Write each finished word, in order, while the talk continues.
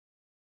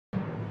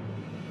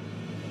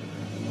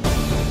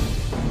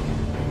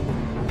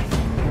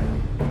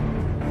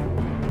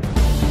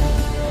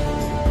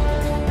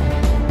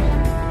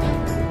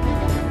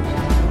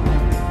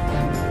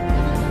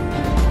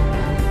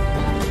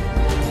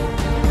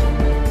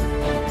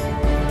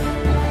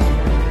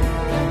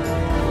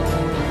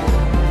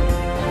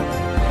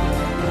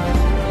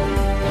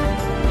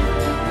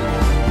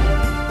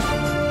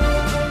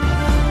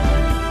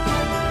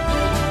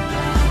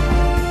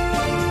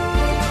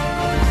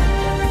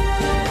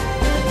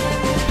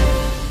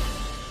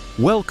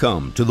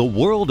Welcome to the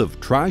world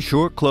of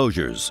Tri-Shore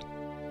Closures.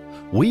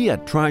 We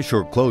at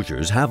Tri-Shore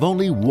Closures have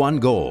only one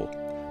goal: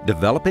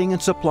 developing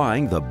and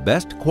supplying the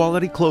best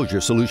quality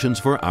closure solutions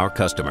for our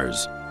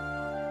customers.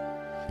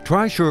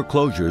 Tri-Shore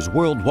Closures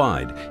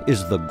Worldwide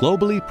is the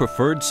globally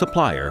preferred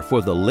supplier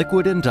for the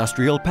liquid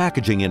industrial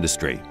packaging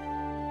industry.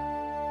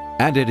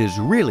 And it is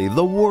really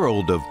the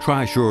world of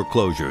Tri-Shore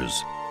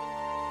Closures.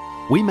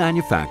 We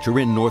manufacture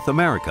in North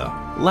America,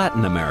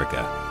 Latin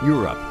America,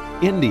 Europe,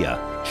 India,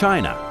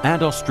 China,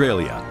 and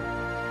Australia.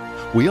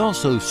 We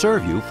also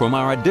serve you from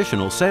our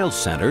additional sales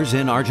centers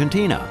in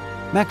Argentina,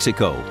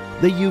 Mexico,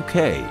 the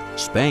UK,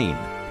 Spain,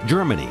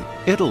 Germany,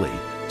 Italy,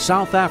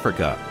 South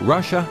Africa,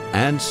 Russia,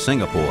 and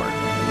Singapore.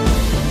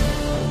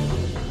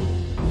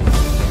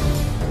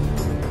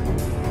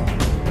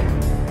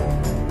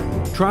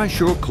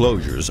 Tri-Shore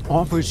Closures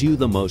offers you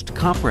the most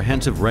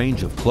comprehensive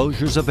range of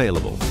closures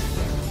available,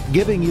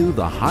 giving you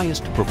the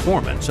highest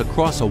performance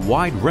across a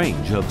wide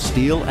range of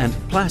steel and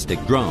plastic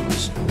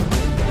drums.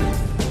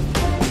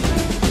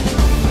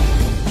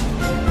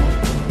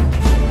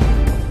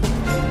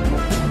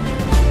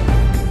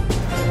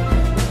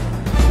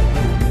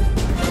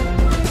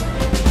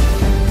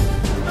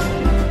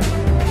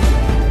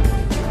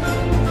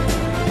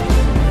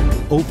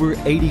 Over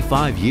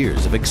 85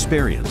 years of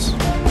experience.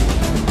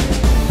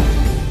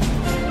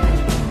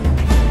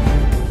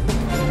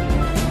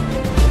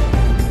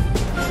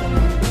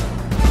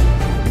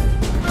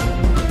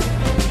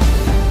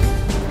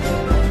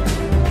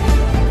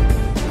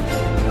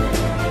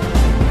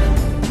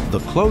 The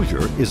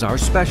closure is our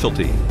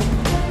specialty.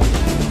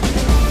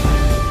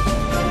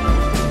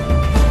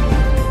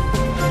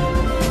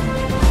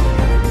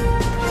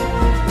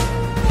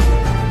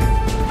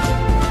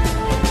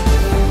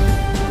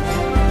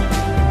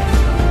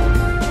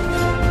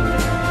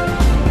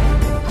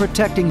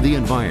 Protecting the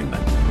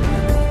environment.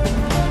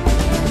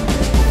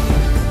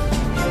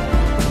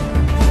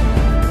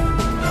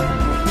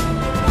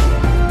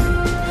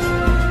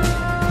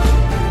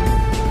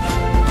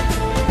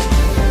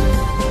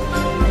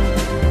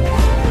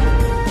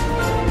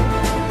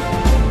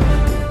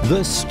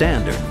 The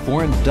standard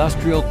for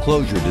industrial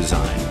closure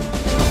design.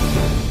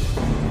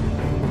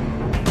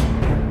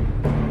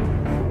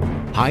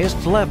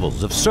 Highest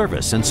levels of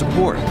service and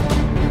support.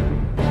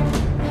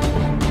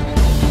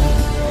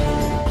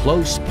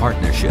 Close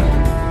partnership.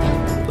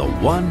 The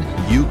one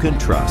you can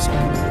trust.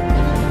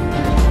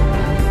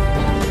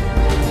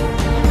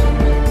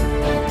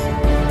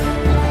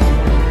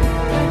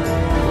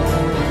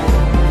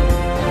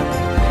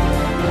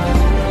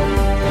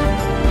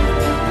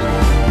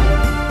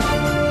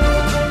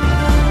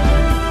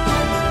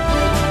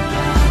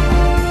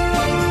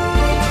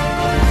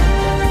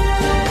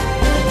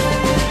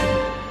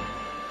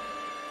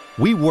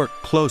 We work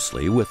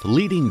closely with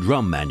leading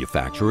drum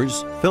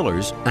manufacturers,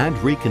 fillers, and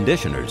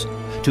reconditioners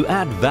to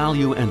add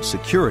value and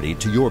security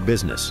to your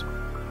business,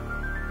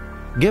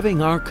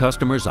 giving our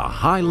customers a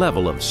high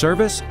level of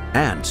service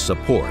and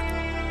support,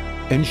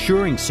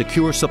 ensuring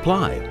secure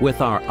supply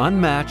with our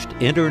unmatched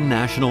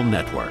international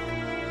network,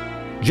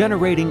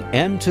 generating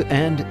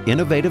end-to-end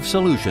innovative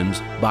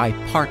solutions by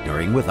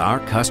partnering with our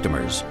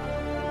customers.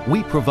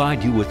 We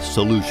provide you with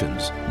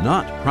solutions,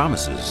 not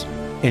promises,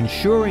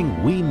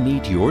 ensuring we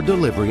meet your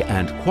delivery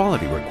and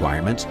quality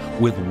requirements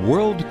with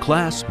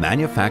world-class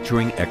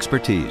manufacturing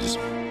expertise.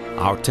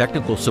 Our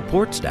technical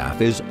support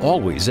staff is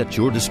always at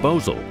your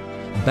disposal,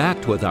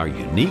 backed with our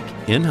unique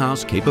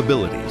in-house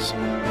capabilities.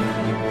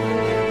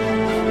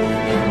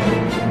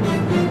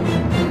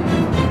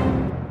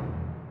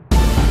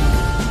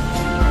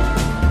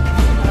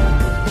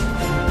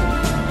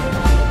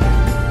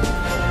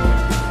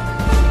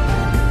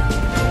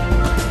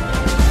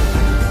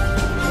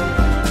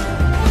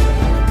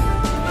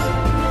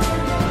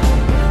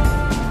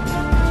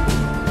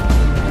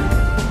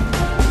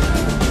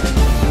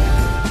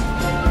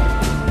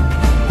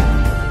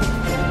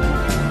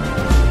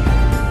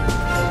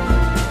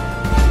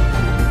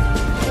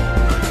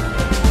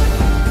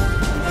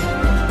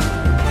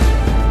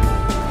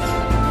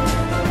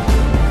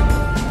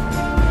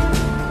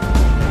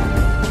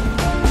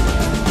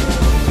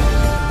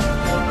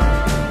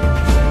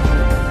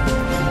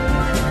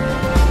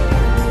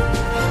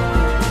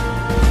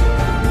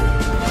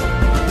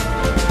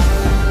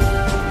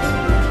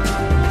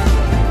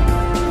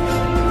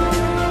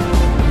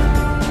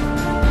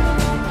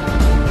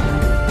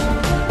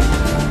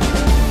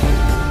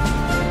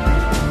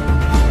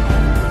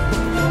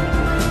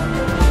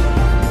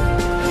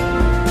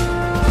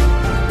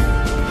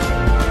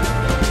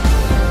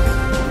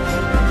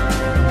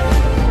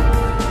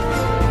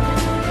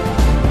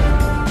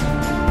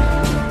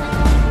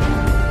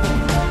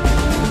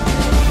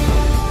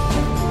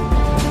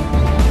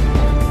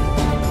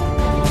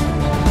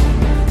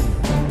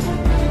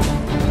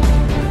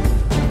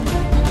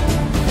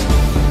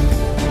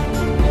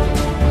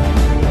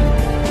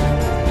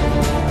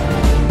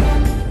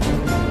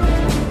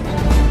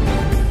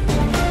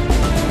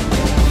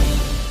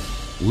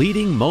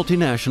 Leading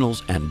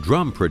multinationals and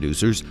drum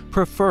producers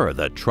prefer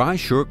the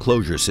Tri-Shore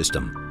closure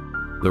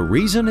system. The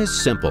reason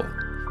is simple.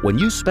 When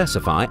you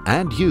specify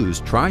and use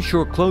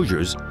Tri-Sure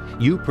closures,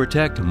 you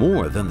protect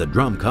more than the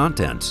drum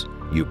contents.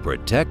 You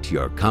protect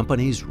your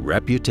company's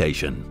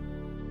reputation.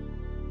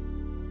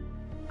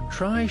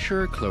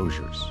 Tri-Sure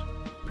closures,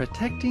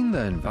 protecting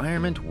the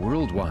environment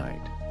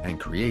worldwide and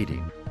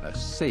creating a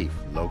safe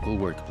local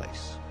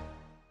workplace.